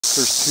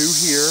There's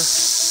 2 here,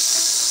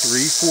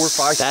 3, 4,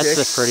 5, 6. That's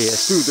the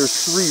prettiest. Dude,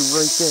 there's 3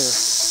 right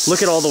there.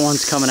 Look at all the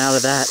ones coming out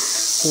of that.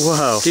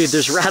 Whoa. Dude,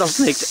 there's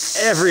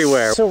rattlesnakes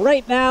everywhere. So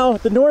right now,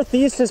 the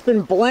Northeast has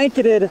been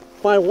blanketed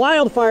by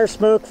wildfire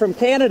smoke from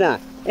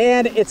Canada.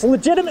 And it's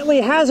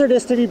legitimately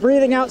hazardous to be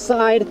breathing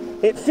outside.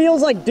 It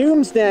feels like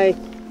doomsday.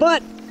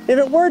 But if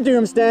it were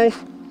doomsday,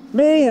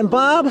 me and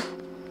Bob,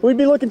 we'd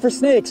be looking for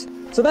snakes.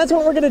 So that's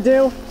what we're gonna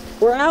do.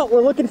 We're out,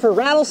 we're looking for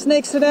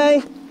rattlesnakes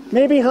today.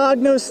 Maybe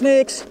hognose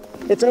snakes.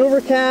 It's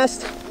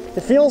overcast.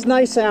 It feels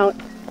nice out.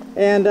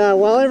 And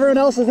while everyone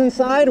else is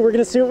inside, we're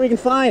gonna see what we can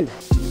find.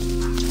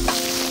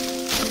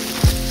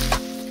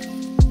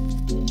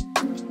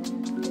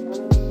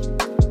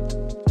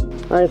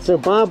 All right, so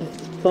Bob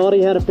thought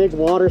he had a big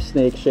water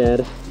snake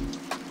shed,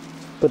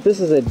 but this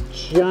is a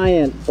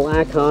giant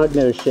black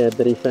hognose shed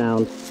that he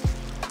found.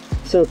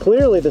 So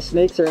clearly the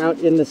snakes are out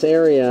in this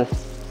area.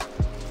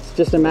 It's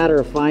just a matter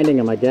of finding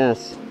them, I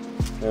guess.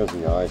 There's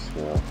the ice,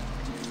 yeah.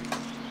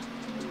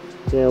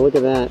 Yeah, look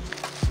at that.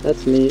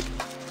 That's neat.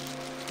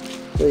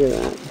 Look at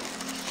that.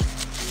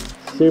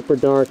 Super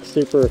dark,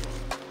 super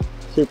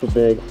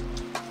big.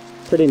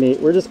 Pretty neat.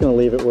 We're just gonna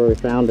leave it where we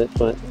found it,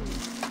 but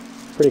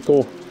pretty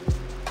cool.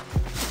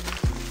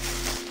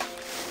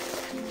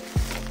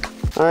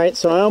 All right,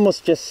 so I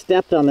almost just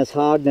stepped on this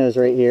hognose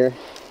right here.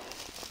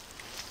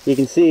 You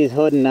can see he's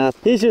hooding up.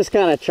 He's just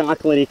kind of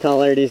chocolatey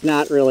colored. He's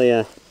not really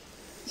a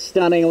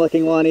stunning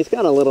looking one. He's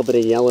got a little bit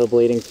of yellow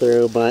bleeding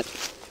through, but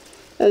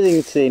as you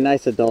can see,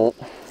 nice adult.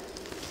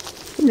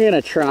 I'm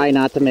gonna try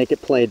not to make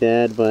it play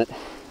dead, but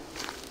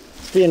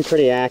it's being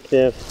pretty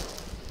active,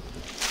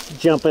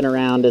 jumping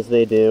around as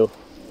they do.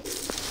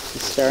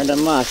 He's starting to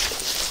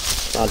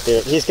musk. Don't do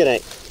it. He's gonna,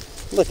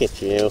 look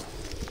at you.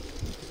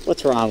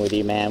 What's wrong with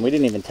you, man? We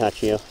didn't even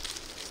touch you.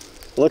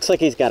 Looks like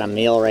he's got a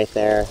meal right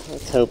there.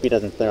 Let's hope he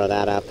doesn't throw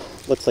that up.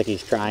 Looks like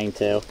he's trying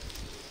to.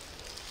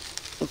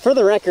 But for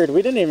the record,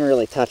 we didn't even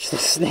really touch the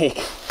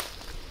snake.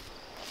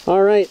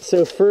 All right,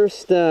 so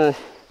first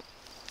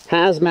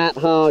hazmat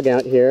hog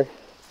out here.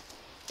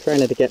 Trying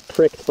not to get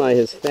pricked by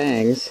his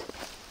fangs.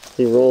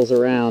 He rolls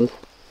around.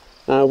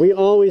 We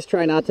always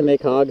try not to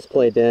make hogs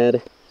play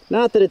dead.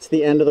 Not that it's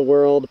the end of the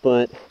world,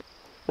 but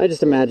I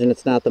just imagine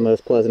it's not the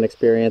most pleasant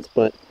experience,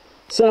 but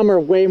some are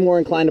way more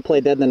inclined to play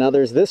dead than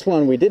others. This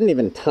one we didn't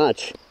even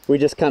touch. We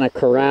just kind of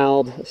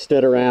corralled,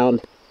 stood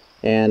around,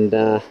 and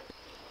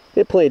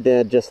it played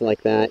dead just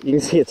like that. You can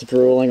see it's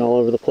drooling all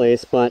over the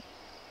place, but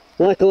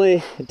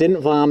luckily it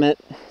didn't vomit,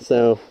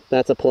 so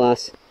that's a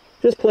plus.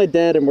 Just played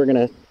dead, and we're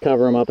gonna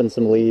cover him up in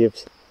some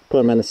leaves,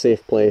 put him in a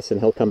safe place, and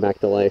he'll come back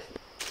to life.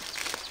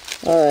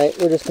 All right,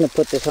 we're just gonna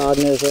put this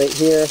hognose right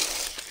here.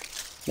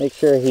 Make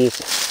sure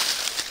he's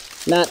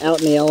not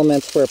out in the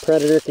elements where a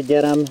predator could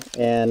get him,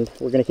 and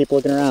we're gonna keep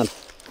looking around.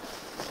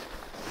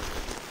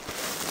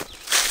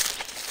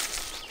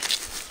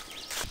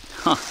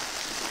 Huh.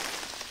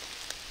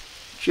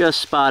 Just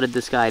spotted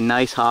this guy,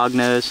 nice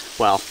hognose.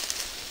 Well,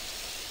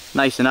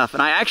 nice enough.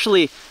 And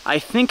I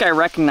think I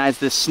recognize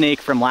this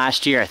snake from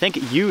last year. I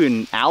think you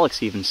and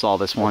Alex even saw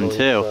this one too.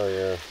 So,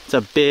 yeah. It's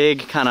a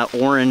big kind of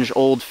orange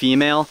old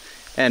female,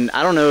 and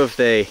I don't know if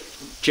they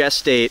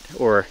gestate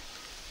or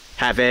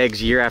have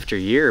eggs year after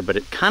year, but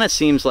it kind of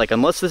seems like,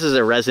 unless this is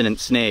a resident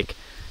snake,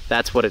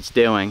 that's what it's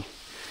doing.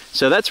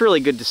 So that's really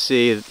good to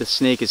see that the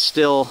snake is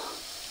still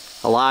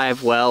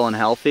alive, well, and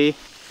healthy.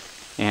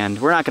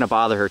 And we're not going to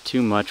bother her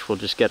too much. We'll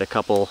just get a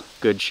couple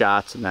good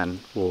shots and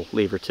then we'll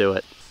leave her to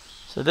it.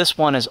 So this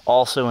one is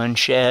also in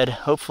shed.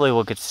 Hopefully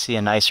we'll get to see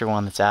a nicer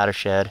one that's out of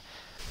shed.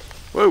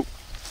 Whoa!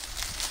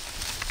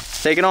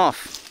 Taking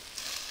off.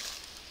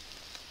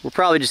 We're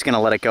probably just going to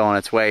let it go on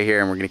its way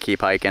here and we're going to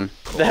keep hiking.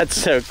 That's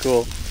so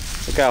cool.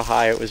 Look how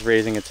high it was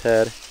raising its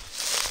head.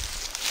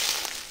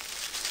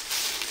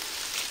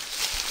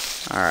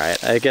 All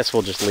right, I guess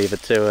we'll just leave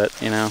it to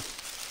it, you know.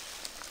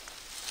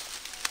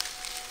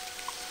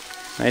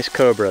 Nice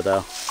cobra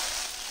though.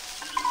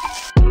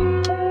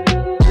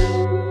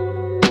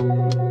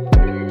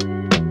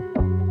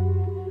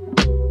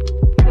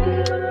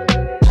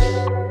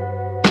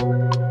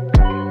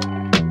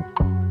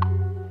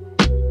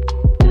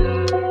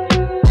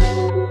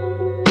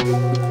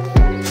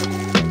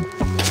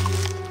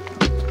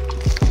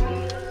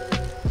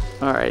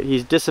 All right,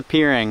 he's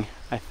disappearing,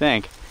 I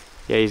think.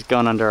 Yeah, he's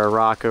going under a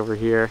rock over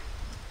here.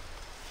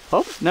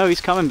 Oh, no,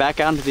 he's coming back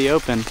out into the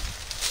open.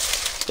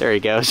 There he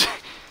goes.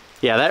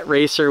 Yeah, that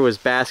racer was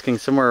basking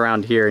somewhere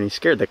around here and he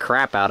scared the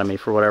crap out of me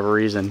for whatever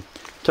reason.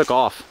 Took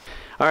off.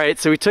 All right,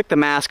 so we took the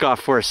mask off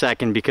for a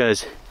second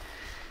because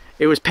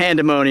it was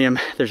pandemonium.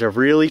 There's a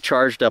really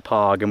charged up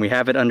hog and we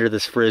have it under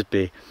this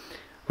frisbee,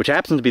 which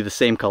happens to be the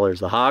same color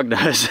as the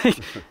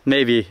hognose.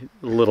 Maybe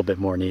a little bit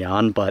more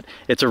neon, but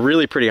it's a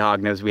really pretty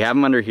hognose. We have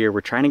him under here. We're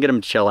trying to get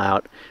him to chill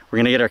out. We're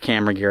gonna get our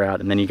camera gear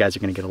out and then you guys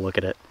are gonna get a look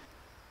at it.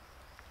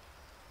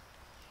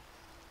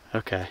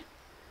 Okay.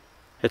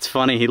 It's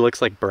funny, he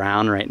looks like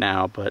brown right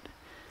now, but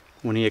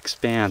when he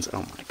expands,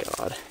 oh my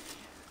God.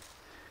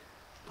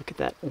 Look at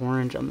that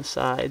orange on the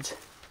sides.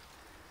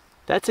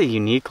 That's a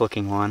unique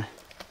looking one.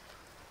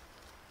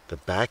 The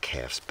back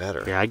half's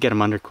better. Yeah, I get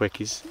him under quick.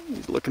 He's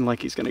looking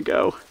like he's gonna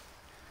go.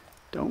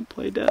 Don't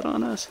play dead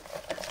on us.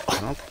 I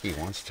don't think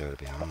he wants to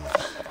be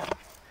honest.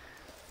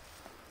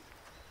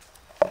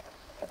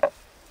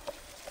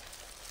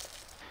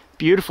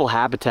 Beautiful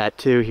habitat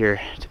too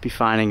here to be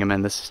finding him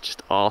in. This is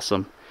just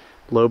awesome.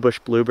 Low bush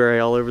blueberry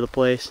all over the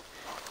place.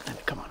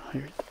 And come on,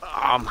 here.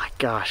 Oh my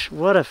gosh,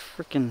 what a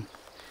freaking...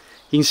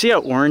 You can see how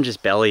orange his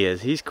belly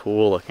is. He's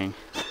cool looking.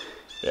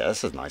 Yeah,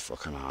 this is a nice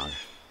looking hog.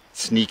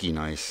 Sneaky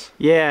nice.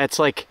 Yeah, it's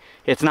like,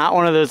 it's not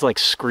one of those like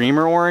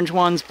screamer orange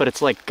ones, but it's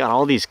like got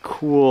all these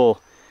cool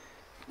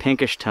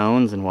pinkish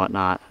tones and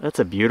whatnot. That's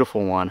a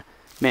beautiful one.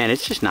 Man,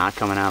 it's just not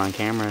coming out on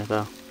camera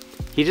though.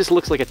 He just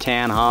looks like a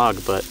tan hog,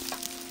 but...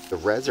 The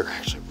reds are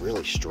actually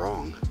really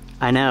strong.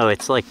 I know,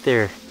 it's like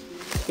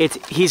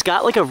he's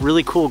got like a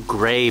really cool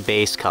gray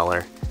base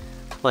color.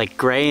 Like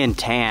gray and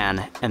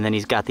tan, and then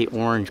he's got the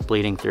orange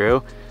bleeding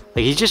through.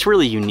 Like he's just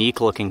really unique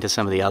looking to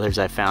some of the others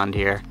I found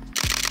here.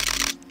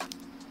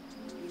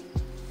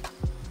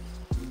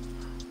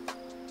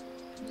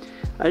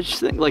 I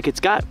just think like it's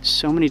got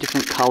so many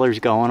different colors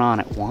going on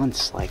at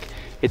once. Like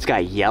it's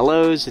got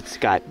yellows, it's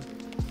got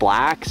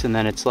blacks, and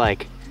then it's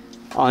like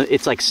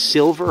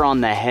silver on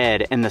the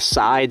head, and the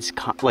sides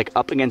like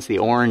up against the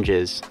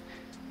oranges,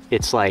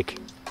 it's like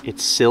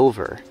it's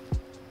silver.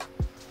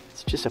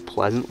 It's just a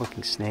pleasant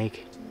looking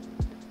snake.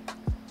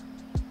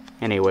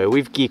 Anyway,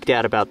 we've geeked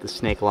out about the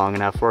snake long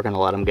enough. We're gonna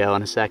let him go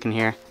in a second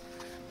here.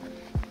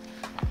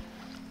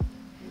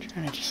 I'm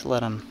trying to just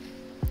let him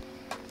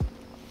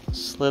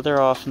slither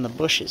off in the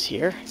bushes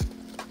here.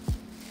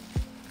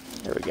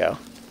 There we go.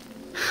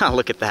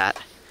 Look at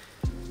that.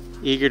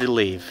 Eager to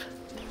leave.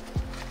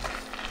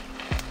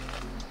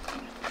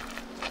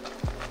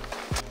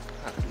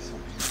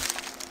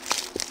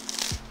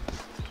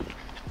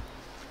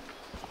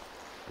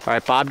 All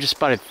right, Bob just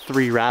spotted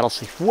 3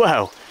 rattlesnakes.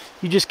 Whoa,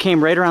 you just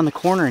came right around the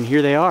corner and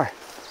here they are.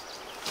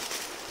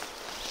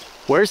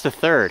 Where's the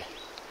third?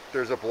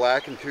 There's a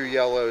black and 2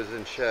 yellows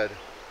in shed.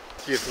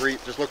 See 3,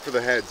 just look for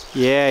the heads.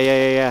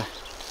 Yeah.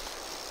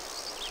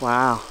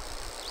 Wow.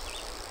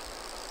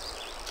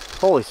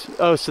 Holy,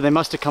 oh, so they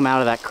must have come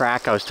out of that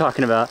crack I was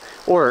talking about.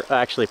 Or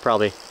actually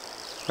probably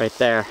right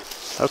there.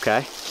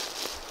 Okay.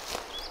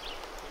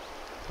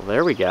 Well,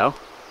 there we go.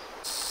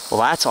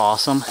 Well, that's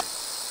awesome.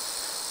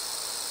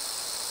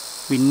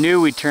 We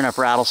knew we'd turn up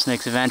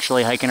rattlesnakes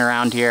eventually hiking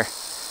around here.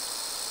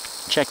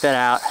 Check that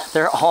out.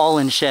 They're all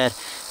in shed.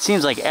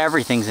 Seems like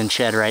everything's in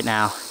shed right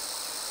now.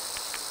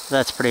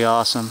 That's pretty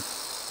awesome.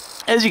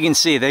 As you can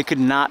see, they could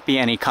not be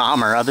any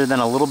calmer other than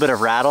a little bit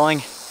of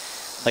rattling.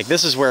 Like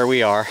this is where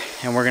we are,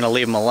 and we're gonna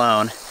leave them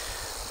alone.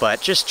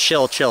 But just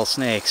chill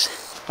snakes.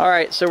 All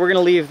right, so we're gonna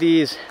leave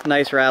these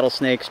nice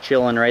rattlesnakes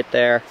chilling right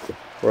there.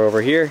 We're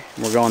over here,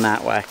 and we're going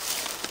that way.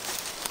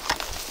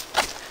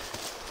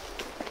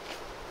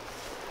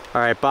 All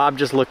right, Bob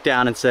just looked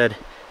down and said,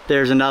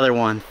 there's another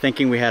one,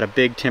 thinking we had a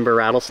big timber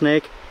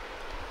rattlesnake.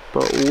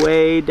 But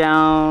way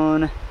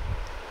down,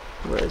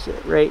 where is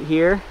it? Right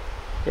here.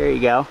 There you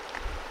go.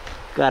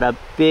 Got a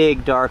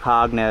big dark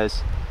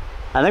hognose.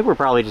 I think we're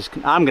probably just,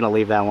 I'm gonna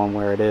leave that one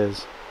where it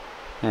is.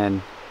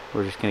 And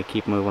we're just gonna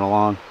keep moving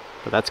along.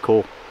 But that's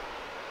cool.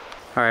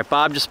 All right,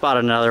 Bob just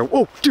spotted another.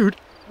 Oh, dude.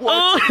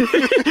 What?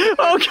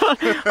 Oh God,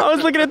 I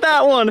was looking at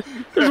that one.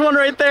 There's one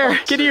right there.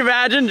 Can you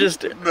imagine?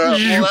 Just.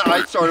 Well,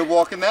 I started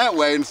walking that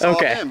way and saw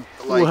him.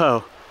 Like...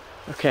 Whoa.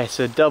 Okay,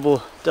 so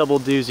double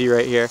doozy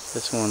right here.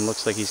 This one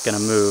looks like he's gonna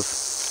move.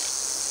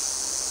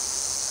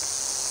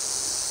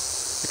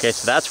 Okay,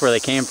 so that's where they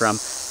came from.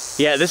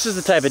 Yeah, this is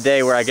the type of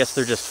day where I guess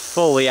they're just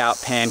fully out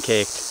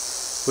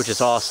pancaked, which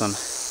is awesome.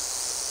 It's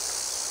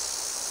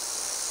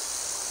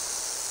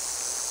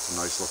a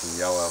nice looking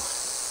yellow.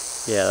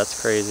 Yeah,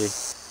 that's crazy.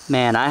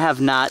 Man, I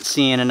have not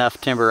seen enough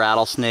timber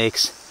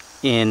rattlesnakes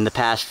in the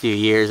past few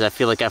years. I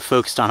feel like I've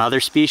focused on other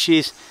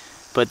species,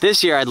 but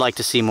this year I'd like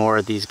to see more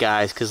of these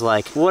guys because,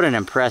 like, what an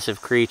impressive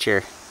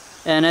creature.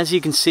 And as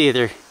you can see,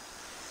 they're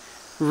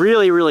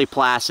really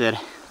placid.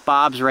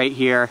 Bob's right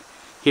here.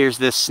 Here's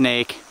this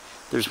snake.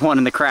 There's one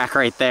in the crack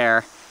right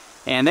there.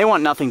 And they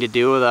want nothing to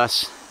do with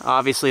us.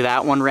 Obviously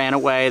that one ran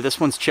away. This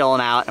one's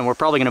chilling out, and we're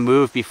probably gonna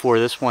move before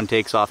this one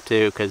takes off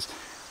too, because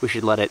we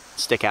should let it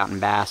stick out and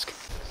bask.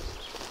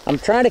 I'm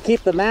trying to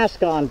keep the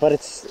mask on, but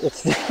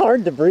it's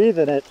hard to breathe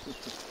in it.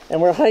 And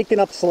we're hiking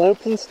up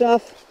slopes and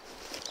stuff.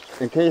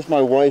 In case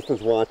my wife is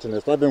watching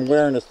this, I've been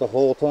wearing this the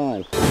whole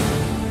time.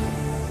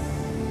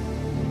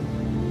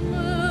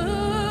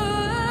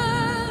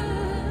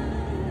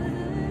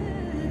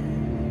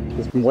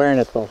 He's been wearing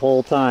it the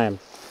whole time.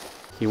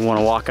 You want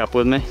to walk up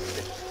with me?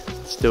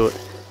 Let's do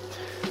it.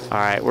 All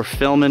right, we're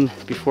filming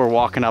before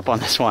walking up on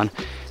this one.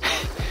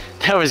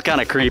 That was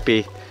kind of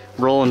creepy.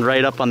 Rolling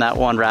right up on that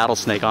one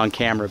rattlesnake on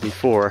camera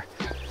before.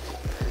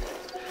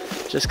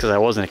 Just because I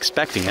wasn't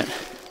expecting it.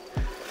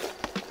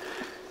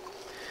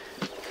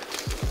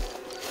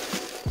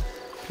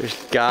 There's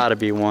gotta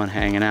be one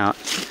hanging out.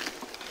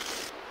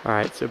 All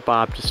right, so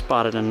Bob just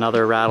spotted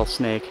another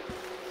rattlesnake.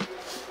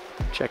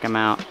 Check him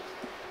out.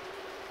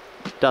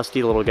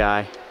 Dusty little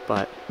guy,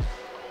 but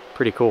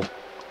pretty cool.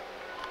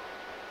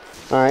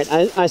 All right,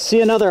 I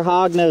see another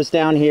hognose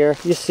down here.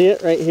 You see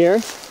it right here?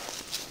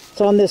 It's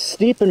on this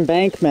steep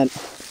embankment.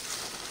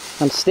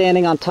 I'm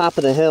standing on top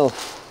of the hill.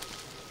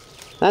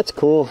 That's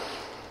cool.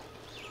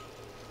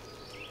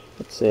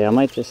 Let's see, I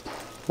might just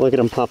look at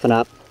him puffing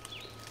up.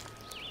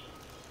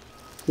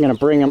 I'm gonna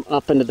bring him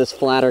up into this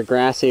flatter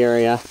grassy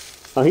area.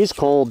 Oh, he's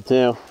cold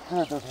too.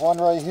 There's one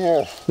right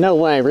here. No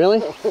way,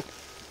 really?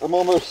 I'm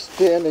almost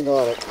standing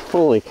on it.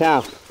 Holy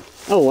cow.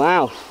 Oh,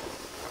 wow.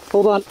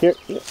 Hold on. Here,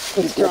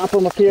 let's drop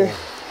him up here.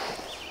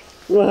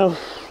 Whoa.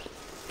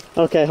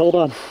 Okay, hold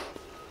on.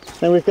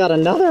 Then we've got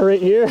another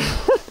right here.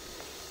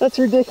 That's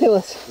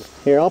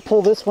ridiculous. Here, I'll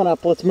pull this one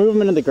up. Let's move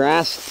him into the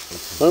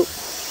grass. Oh.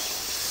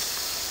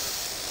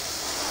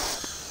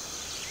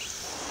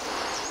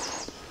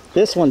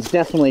 This one's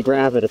definitely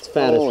gravid. It's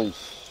fat. Holy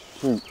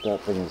shoot,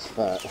 that thing is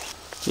fat.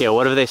 Yeah,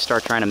 what if they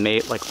start trying to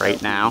mate like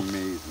right now?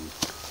 Amazing.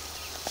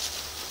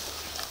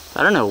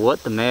 I don't know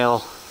what the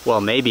male, well,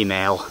 maybe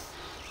male,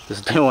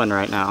 is doing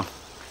right now.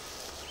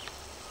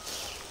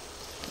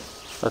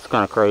 That's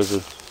kind of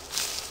crazy.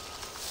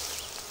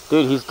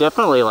 Dude, he's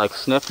definitely like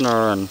sniffing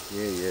her and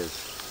yeah, he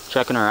is.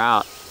 Checking her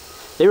out.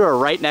 They were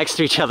right next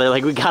to each other,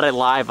 like we got it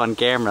live on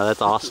camera.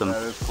 That's awesome.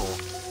 That is cool.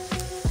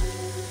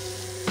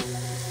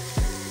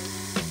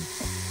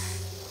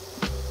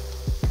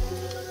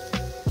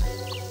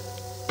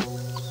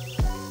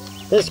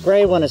 This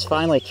gray one is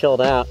finally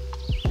chilled out.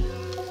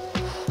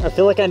 I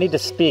feel like I need to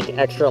speak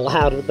extra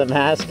loud with the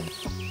mask.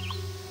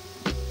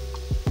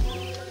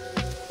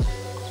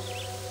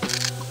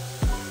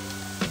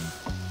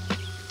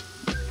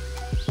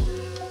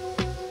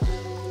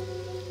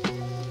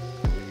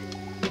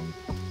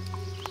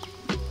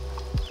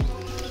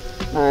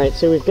 Alright,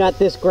 so we've got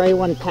this gray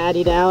one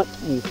pattied out,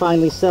 and he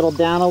finally settled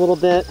down a little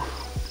bit.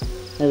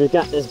 And we've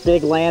got this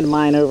big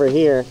landmine over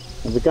here.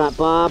 And we've got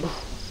Bob,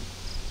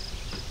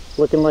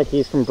 looking like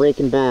he's from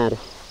Breaking Bad.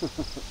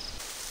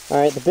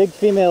 Alright, the big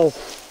female's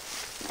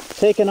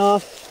taken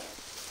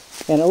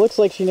off, and it looks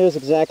like she knows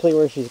exactly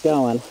where she's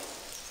going.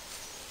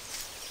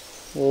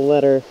 We'll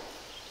let her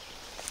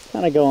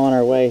kind of go on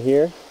our way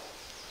here.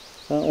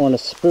 I don't want to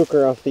spook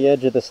her off the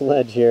edge of this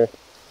ledge here.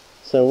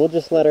 So we'll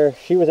just let her,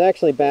 she was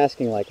actually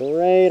basking like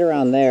right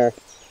around there.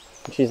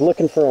 And she's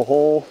looking for a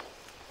hole,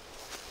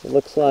 it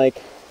looks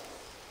like.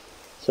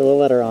 So we'll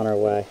let her on her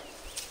way.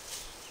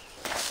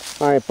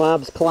 Alright,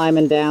 Bob's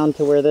climbing down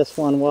to where this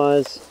one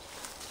was.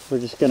 We're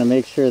just going to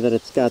make sure that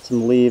it's got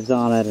some leaves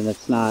on it and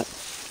it's not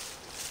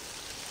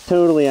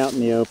totally out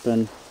in the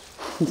open.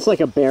 It's like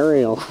a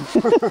burial.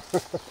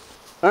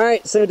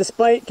 Alright, so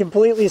despite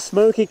completely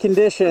smoky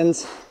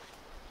conditions,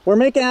 we're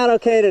making out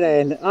okay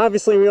today, and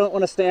obviously we don't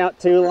want to stay out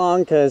too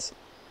long because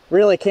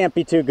really can't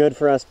be too good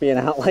for us being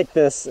out like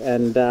this,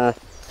 and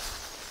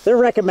they're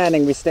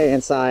recommending we stay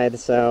inside,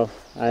 so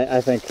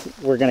I think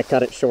we're going to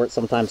cut it short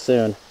sometime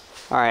soon.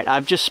 Alright,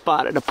 I've just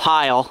spotted a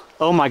pile.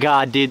 Oh my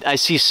god, dude, I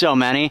see so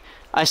many.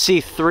 I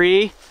see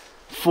 3,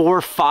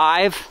 4,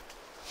 5.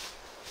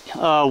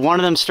 One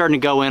of them's starting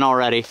to go in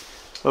already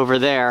over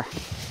there.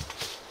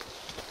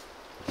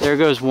 There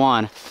goes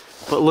one.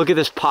 But look at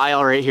this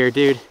pile right here,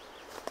 dude.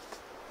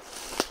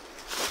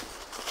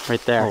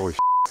 Right there. Holy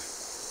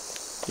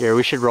Here,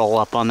 we should roll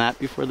up on that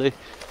before they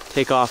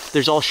take off.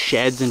 There's all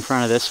sheds in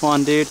front of this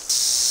one, dude.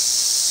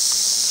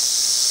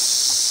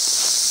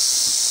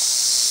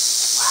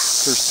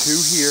 There's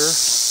 2 here,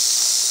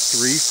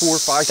 3, 4,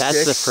 5, 6.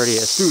 That's the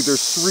prettiest. Dude,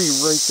 there's 3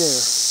 right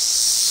there.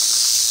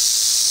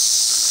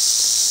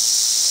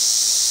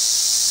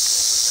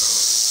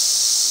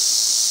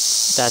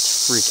 That's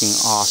freaking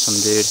awesome,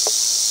 dude.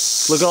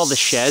 Look at all the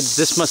sheds.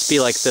 This must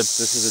be like the...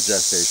 This is a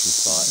gestation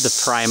spot. The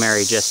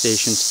primary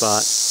gestation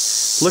spot.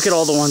 Look at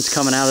all the ones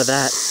coming out of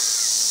that.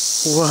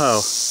 Whoa.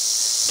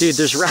 Dude,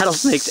 there's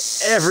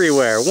rattlesnakes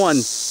everywhere. 1,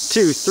 2,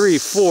 3,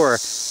 4.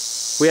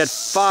 We had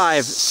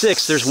 5,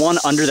 6. There's one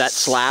under that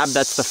slab.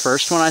 That's the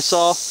first one I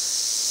saw.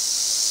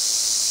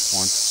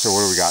 So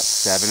what do we got?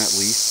 7 at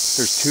least?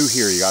 There's 2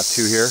 here. You got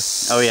 2 here?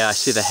 Oh yeah, I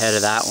see the head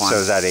of that one. So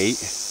is that 8,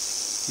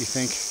 you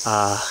think?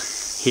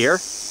 Here?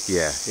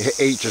 Yeah,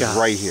 8 just God.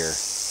 right here.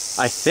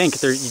 I think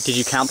there. Did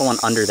you count the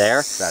one under there?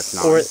 That's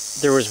not. Or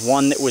there was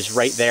one that was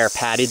right there,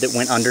 patted, that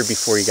went under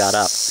before you got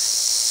up.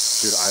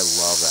 Dude, I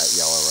love that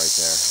yellow right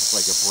there. It's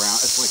like a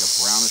brown. It's like a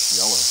brownish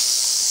yellow.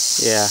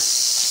 Yeah. I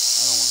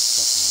don't want to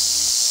step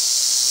on that.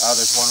 Oh,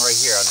 there's one right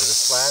here under the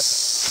slab.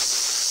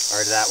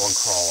 Or did that one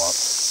crawl up?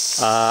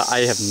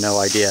 I have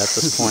no idea at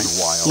this point. This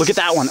is wild. Look at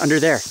that one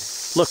under there.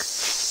 Look.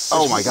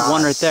 Oh my god.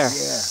 One right there.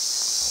 Yeah.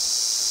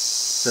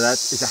 So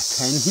is that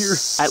 10 here?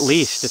 At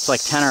least. It's like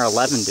 10 or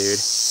 11,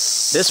 dude.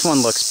 This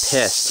one looks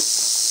pissed.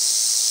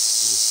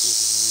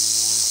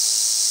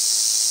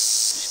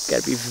 Just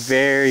gotta be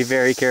very,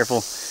 very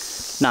careful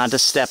not to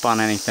step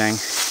on anything.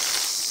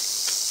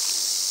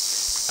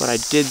 But I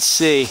did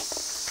see...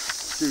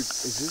 Dude,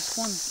 is this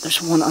one?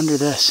 There's one under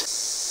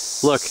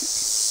this. Look.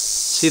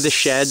 See the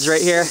sheds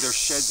right here? There's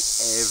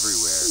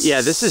sheds everywhere.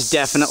 Yeah, this is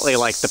definitely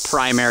like the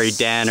primary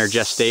den or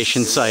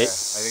gestation site. Yeah,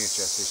 I think it's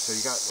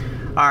gestation. So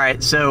you got... All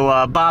right,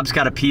 so Bob's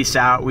got to peace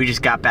out. We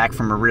just got back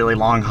from a really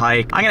long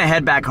hike. I'm gonna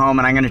head back home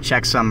and I'm gonna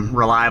check some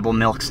reliable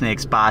milk snake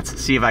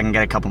spots, see if I can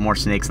get a couple more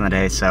snakes in the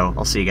day, so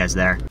I'll see you guys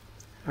there.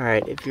 All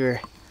right, if you're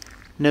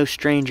no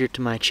stranger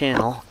to my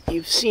channel,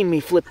 you've seen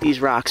me flip these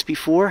rocks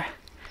before.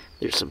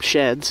 There's some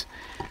sheds,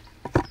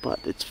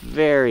 but it's a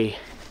very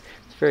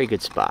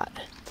good spot.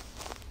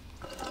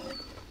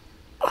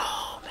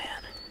 Oh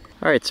man.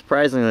 All right,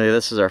 surprisingly,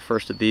 this is our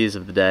first of these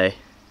of the day.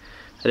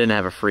 I didn't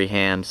have a free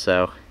hand,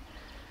 so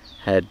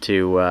I had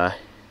to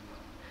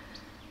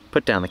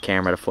put down the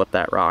camera to flip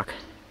that rock.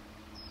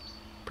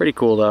 Pretty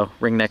cool though,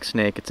 ringneck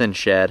snake, it's in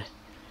shed.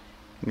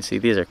 You can see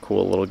these are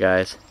cool little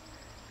guys.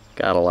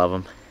 Gotta love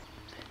them.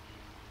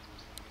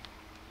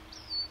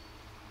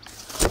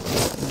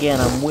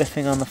 Again, I'm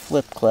whiffing on the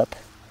flip clip.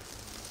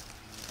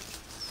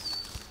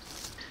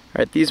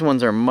 Alright, these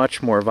ones are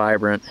much more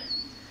vibrant,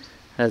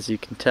 as you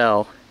can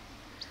tell.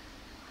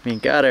 I mean,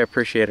 gotta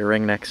appreciate a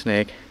ringneck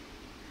snake.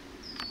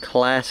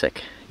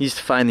 Classic. Used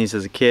to find these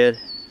as a kid.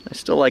 I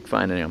still like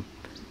finding them.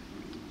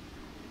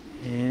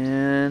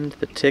 And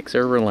the ticks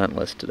are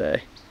relentless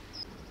today.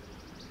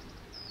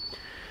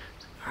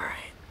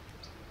 Alright,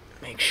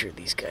 make sure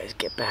these guys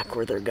get back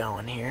where they're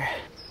going here.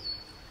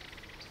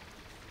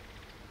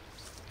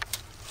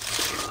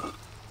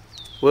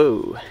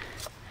 Whoa.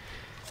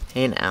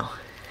 Hey now.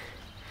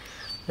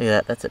 Look at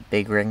that, that's a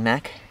big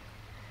ringneck.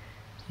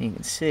 You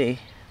can see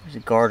there's a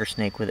garter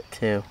snake with it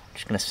too. I'm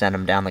just gonna send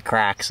him down the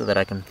crack so that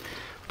I can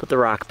put the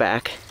rock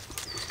back.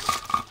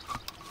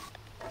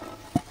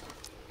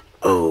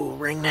 Oh,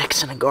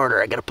 ringnecks and a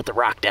garter. I gotta put the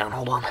rock down,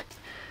 hold on.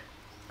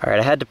 Alright,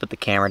 I had to put the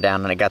camera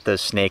down and I got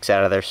those snakes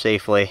out of there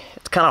safely.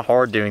 It's kind of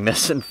hard doing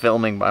this and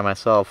filming by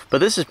myself, but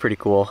this is pretty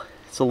cool.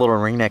 It's a little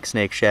ringneck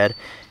snake shed.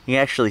 You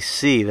can actually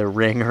see the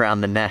ring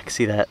around the neck.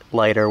 See that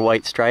lighter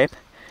white stripe?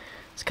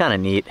 It's kind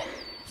of neat.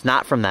 It's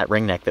not from that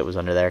ringneck that was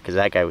under there because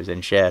that guy was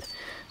in shed.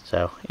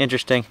 So,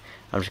 interesting.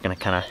 I'm just gonna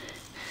kind of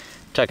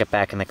tuck it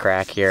back in the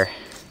crack here.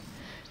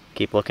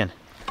 Keep looking.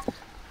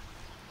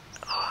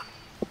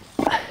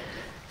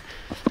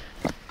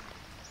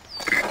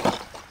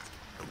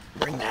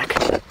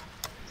 Ringneck. Man.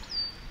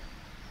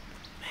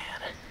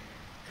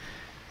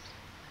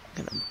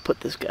 I'm gonna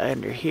put this guy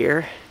under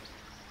here.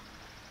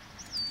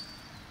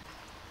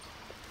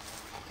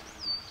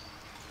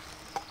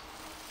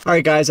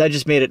 Alright guys, I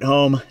just made it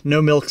home.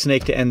 No milk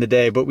snake to end the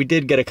day, but we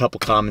did get a couple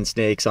common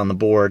snakes on the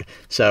board,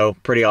 so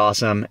pretty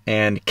awesome,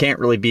 and can't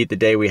really beat the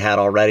day we had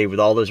already with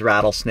all those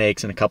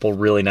rattlesnakes and a couple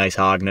really nice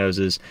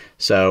hognoses.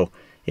 So,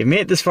 if you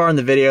made it this far in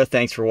the video,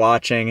 thanks for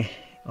watching.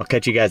 I'll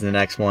catch you guys in the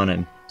next one,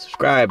 and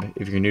subscribe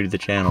if you're new to the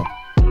channel.